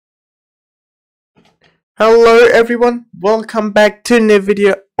Hello everyone, welcome back to a new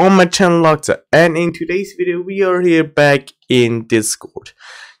video on my channel Loxa, and in today's video we are here back in Discord.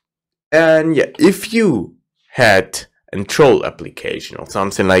 And yeah, if you had a troll application or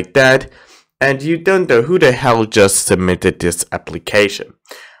something like that and you don't know who the hell just submitted this application,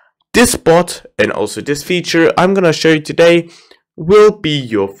 this bot and also this feature I'm gonna show you today will be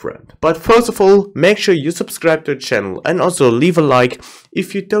your friend. But first of all, make sure you subscribe to the channel and also leave a like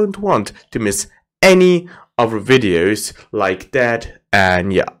if you don't want to miss any other videos like that.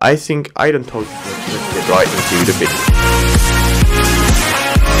 And yeah, I think I don't talk too much, let's get right into the video.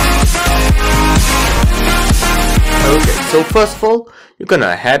 Okay, so first of all, you're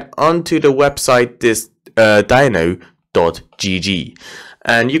gonna head onto the website, this Dyno.gg,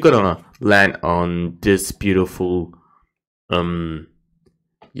 and you're gonna land on this beautiful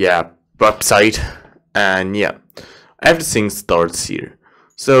website, and yeah, everything starts here.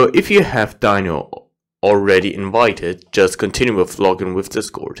 So if you have Dyno already invited, just continue with login with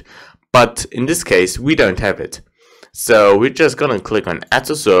Discord. But in this case, we don't have it. So we're just gonna click on add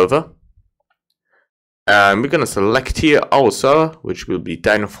to server. And we're gonna select here our server, which will be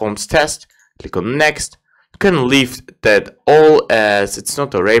Dyno Forms test. Click on next. You can leave that all as it's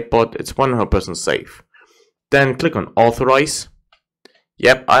not a raid bot, it's 100% safe. Then click on authorize.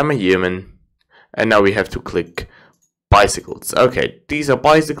 Yep, I'm a human. And now we have to click bicycles. Okay, these are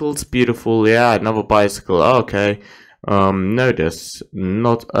bicycles, beautiful. Yeah, another bicycle. Okay, no, this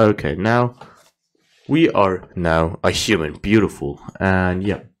not okay. Now we are now a human, beautiful. And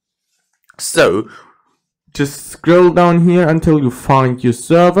yeah, so just scroll down here until you find your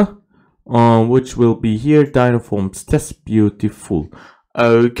server, which will be here, Dyno Forms test, beautiful.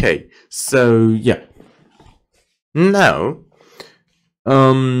 Okay, so yeah, now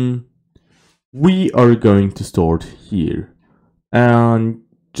we are going to start here and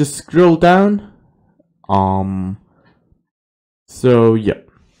just scroll down, so yeah,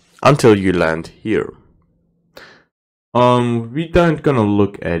 until you land here. We don't gonna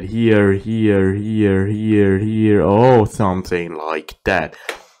look at here, or something like that.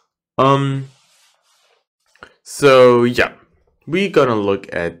 So yeah, we gonna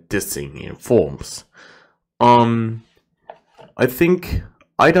look at this thing in forms. I think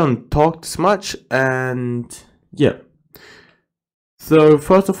I don't talk this much, and yeah. So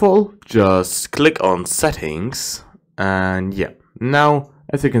first of all, just click on settings, and yeah, now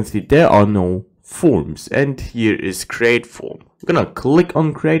as you can see there are no forms, and here is create form. We're gonna click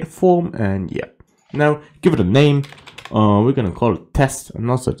on create form, and yeah, now give it a name. We're gonna call it test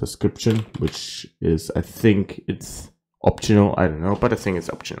and also description, which is, I think it's optional, I don't know, but I think it's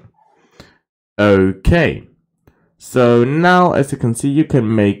optional. Okay, so now as you can see you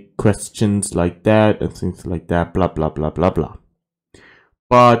can make questions like that and things like that, blah blah blah blah blah.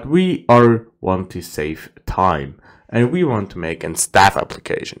 But we want to save time and we want to make a staff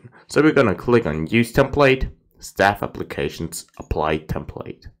application. So we're gonna click on use template, staff applications, apply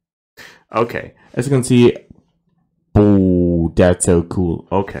template. Okay, as you can see, oh, that's so cool.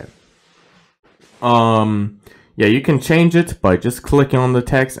 Okay, yeah, you can change it by just clicking on the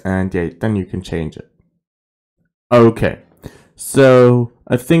text, and yeah, then you can change it. Okay, so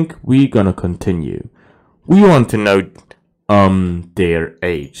I think we're gonna continue. We want to know their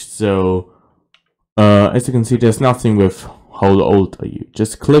age. So as you can see, there's nothing with how old are you.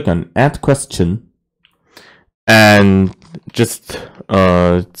 Just click on add question and just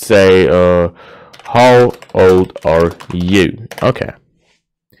say how old are you. Okay,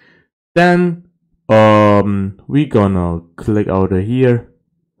 then we're gonna click out of here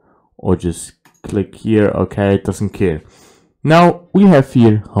or just click here. Okay, it doesn't care. Now we have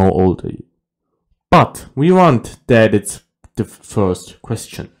here how old are you, but we want that it's the first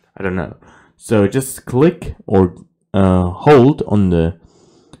question. I don't know, so just click or hold on the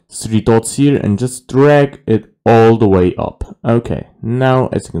three dots here and just drag it all the way up. Okay, now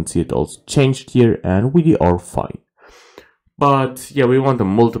as you can see it also changed here and we are fine. But yeah, we want a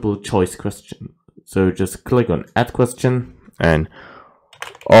multiple choice question, so just click on add question and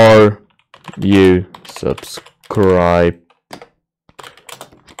are you subscribe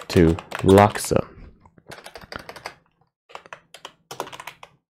to Loxa?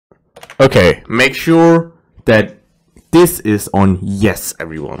 Okay, make sure that this is on yes,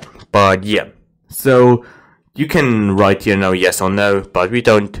 everyone. But yeah, so you can write here no, yes or no, but we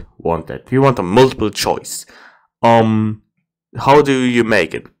don't want that. We want a multiple choice. How do you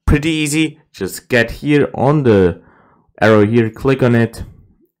make it? Pretty easy. Just get here on the arrow here, click on it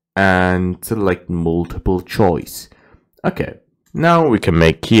and select multiple choice. Okay, now we can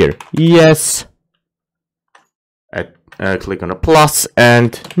make here yes, click on a plus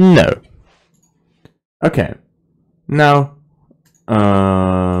and no. Okay, now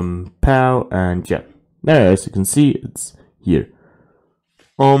pow, and yeah, now as you can see, it's here.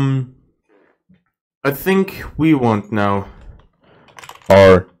 I think we want now,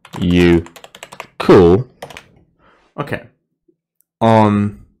 are you cool? Okay.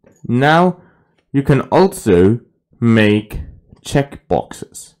 Now you can also make check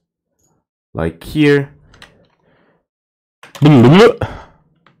boxes like here.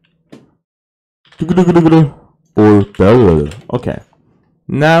 Or okay.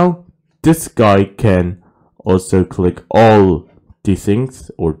 Now this guy can also click all the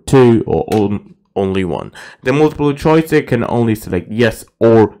things, or two, or only one. The multiple choice, they can only select yes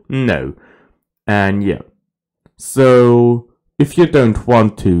or no. And yeah, so if you don't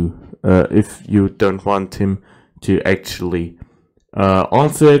want to, if you don't want him to actually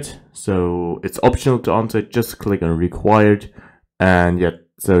answer it, so it's optional to answer it, just click on required, and yeah,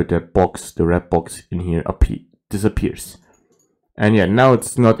 so the box, the red box in here disappears. And yeah, now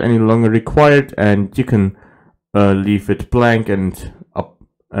it's not any longer required, and you can leave it blank and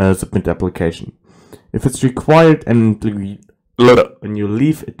submit the application. If it's required and you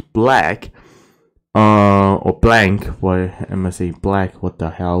leave it black, or blank, why am I saying black, what the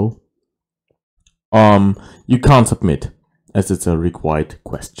hell? You can't submit, as it's a required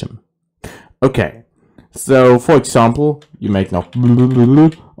question. Okay, so for example, you make now,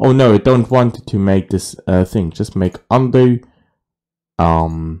 oh no, I don't want to make this thing, just make undo,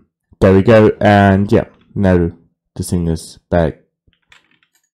 there we go, and yeah, now the thing is back.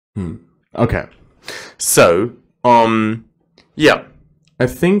 Okay, so, yeah, I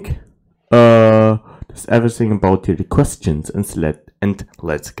think, that's everything about the questions, and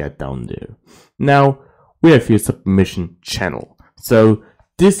let's get down there. Now, we have your submission channel. So,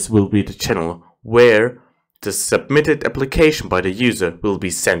 this will be the channel where the submitted application by the user will be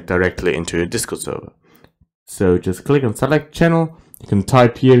sent directly into your Discord server. So, just click on select channel. You can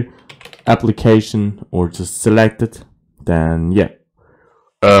type here application, or just select it. Then, yeah.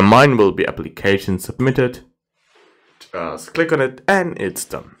 Mine will be application submitted. Just click on it and it's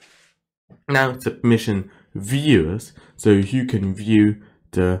done. Now submission viewers, so you can view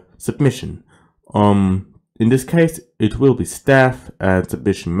the submission. In this case, it will be staff, and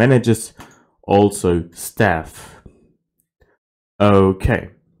submission managers, also staff.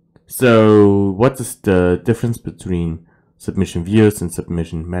 Okay, so what is the difference between submission viewers and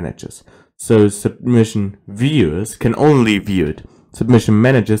submission managers? So submission viewers can only view it. Submission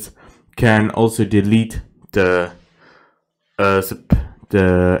managers can also delete the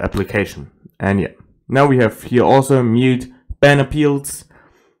application. And yeah, now we have here also mute ban appeals.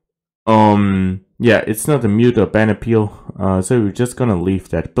 Yeah, it's not a mute or ban appeal, so we're just gonna leave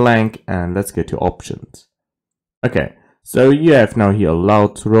that blank, and let's get to options. Okay, so you have now here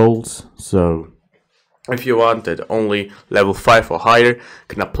allowed roles. So if you want that only level 5 or higher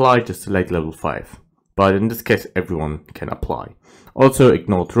can apply, just select level 5. But in this case, everyone can apply. Also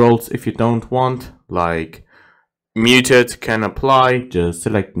ignored roles if you don't want, like muted can apply, just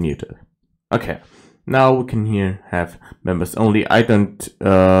select muted. Okay, now we can here have members only. I don't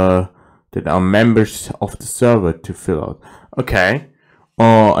that are members of the server to fill out. Okay,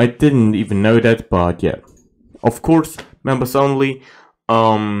 I didn't even know that, but yeah, of course, members only.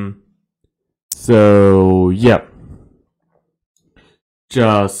 So yeah,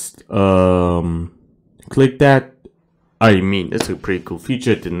 just click that. I mean, it's a pretty cool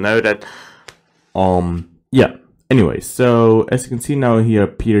feature. Didn't know that. Yeah. Anyway, so as you can see now, here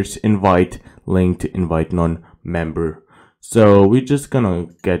appears invite link to invite non-member. So we're just gonna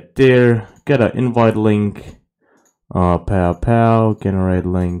get there, get an invite link, pow, generate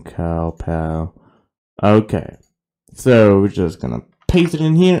link, pow. Okay, so we're just gonna paste it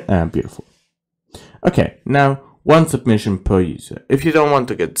in here, and beautiful. Okay, now one submission per user. If you don't want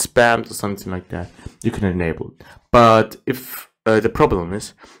to get spammed or something like that, you can enable it. But if the problem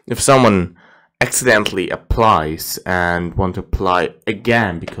is, if someone accidentally applies and want to apply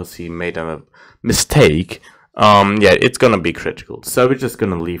again because he made a mistake, yeah, it's gonna be critical. So we're just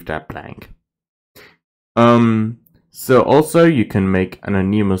gonna leave that blank. So also you can make an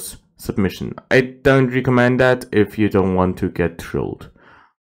anonymous submission. I don't recommend that if you don't want to get trolled.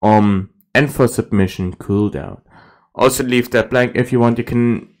 And for submission cooldown, also leave that blank. If you want, you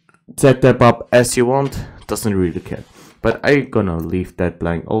can set that up as you want. Doesn't really care. But I'm gonna leave that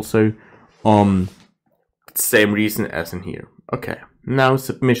blank also. Same reason as in here. Okay, now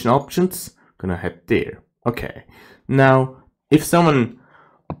submission options, gonna head there. Okay, now if someone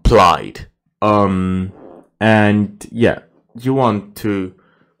applied, and yeah, you want to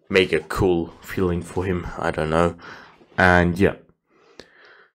make a cool feeling for him, I don't know, and yeah,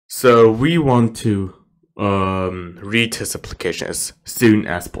 so we want to read his application as soon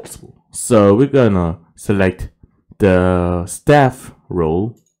as possible. So we're gonna select the staff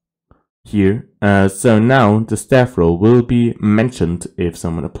role here. So now the staff role will be mentioned if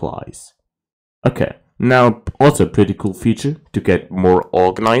someone applies. Okay, now also a pretty cool feature to get more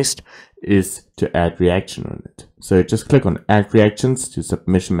organized is to add reaction on it. So just click on add reactions to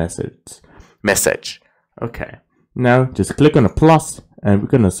submission message. Okay, now just click on a plus and we're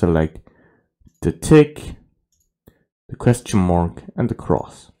gonna select the tick, the question mark, and the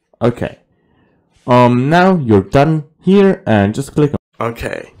cross. Okay. Now you're done here and just click on.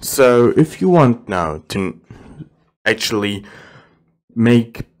 Okay, so if you want now to actually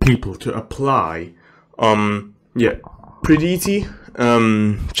make people to apply, yeah, pretty easy.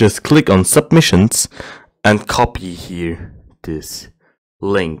 Just click on submissions and copy here this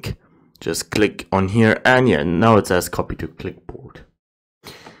link. Just click on here and yeah, now it says copy to clipboard.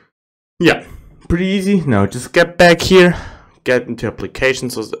 Yeah, pretty easy. Now just get back here, get into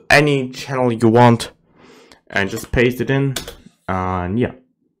applications or any channel you want and just paste it in, and yeah.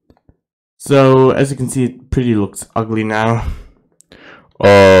 So as you can see, it pretty looks ugly now.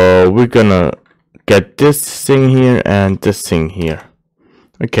 We're gonna get this thing here and this thing here.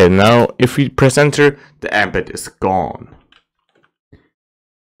 Okay, now if we press enter, the embed is gone.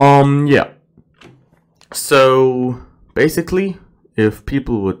 Yeah. So basically, if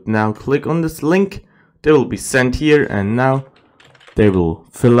people would now click on this link, they will be sent here, and now they will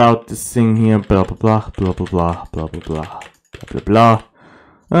fill out this thing here, blah blah blah blah blah blah blah blah blah blah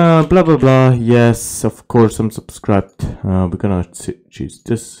blah blah blah blah. Yes, of course I'm subscribed. We're gonna choose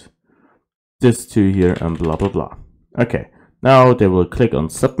this two here and blah blah blah. Okay, now they will click on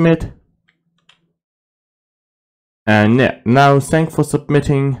submit, and yeah, now thanks for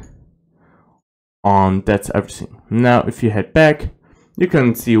submitting. That's everything. Now if you head back, you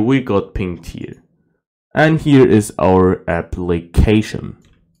can see we got pinged here. And here is our application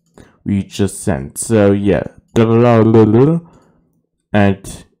we just sent. So yeah, blah, blah, blah, blah, blah.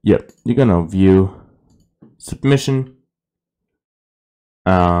 And yeah, you're gonna view submission.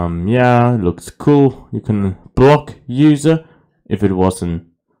 Yeah, looks cool. You can block user if it wasn't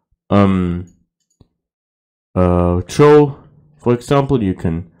troll. For example, you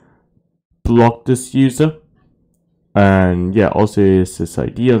can block this user, and yeah, also is his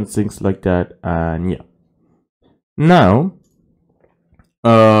ID and things like that. And yeah, now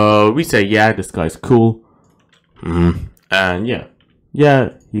we say yeah, this guy's cool, and yeah,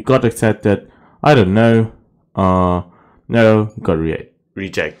 he got accepted. I don't know, no, he got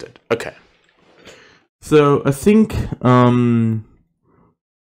rejected. Okay, so I think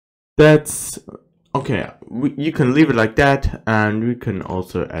that's okay. You can leave it like that, and we can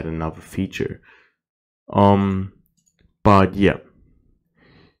also add another feature. But yeah,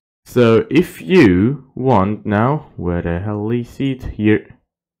 so if you want now, where the hell is it? Here.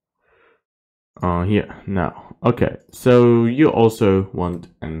 Here now. Okay, so you also want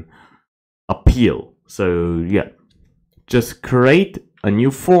an appeal. So yeah, just create a new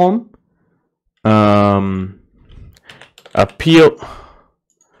form. Appeal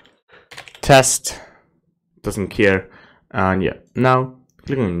test. Doesn't care. And yeah, now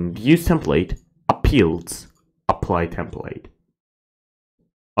click on use template, appeals, apply template.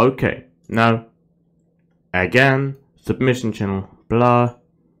 Okay, now again, submission channel, blah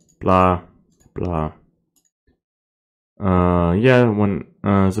blah blah. Yeah, when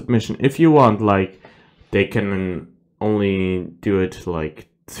submission, if you want, like, they can only do it like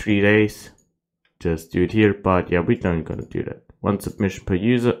 3 days, just do it here. But yeah, we don't gonna do that. One submission per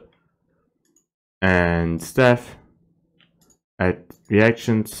user. And staff, add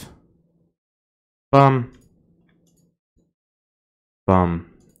reactions, bum,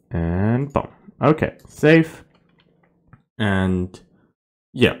 bum, and bum. Okay, save. And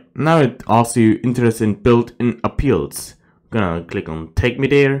yeah, now it asks you interested in built-in appeals. I'm gonna click on take me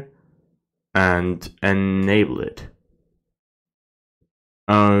there and enable it.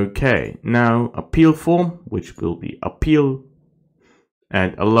 Okay, now appeal form, which will be appeal,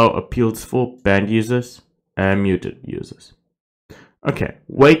 and allow appeals for banned users and muted users. Okay,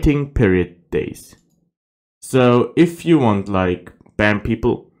 waiting period days. So if you want, like, banned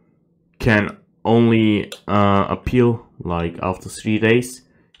people can only appeal like after 3 days,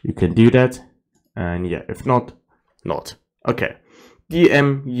 you can do that. And yeah, if not, not. Okay,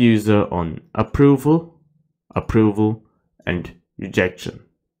 DM user on approval, and rejection.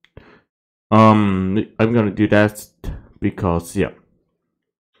 I'm gonna do that because yeah,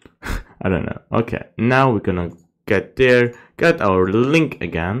 I don't know. Okay, now we're gonna get our link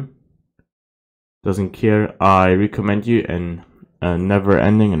again. Doesn't care. I recommend you a never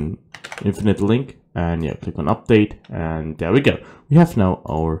ending and infinite link. and yeah, click on update, and there we go. We have now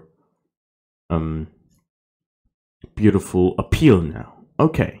our beautiful appeal now.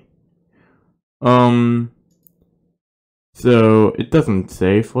 Okay. So it doesn't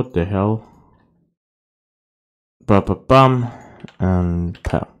save. What the hell? Bum and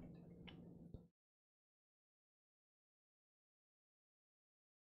pow.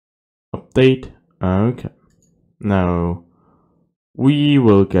 Update. Okay. Now we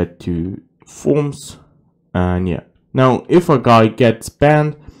will get to forms, and yeah. Now if a guy gets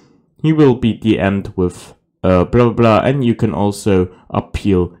banned, he will be DM'd with blah blah blah, and you can also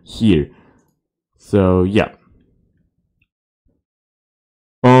appeal here. So yeah.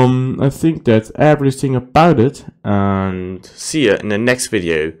 I think that's everything about it, and see ya in the next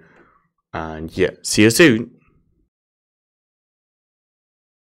video. And yeah, see you soon.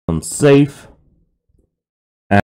 Save.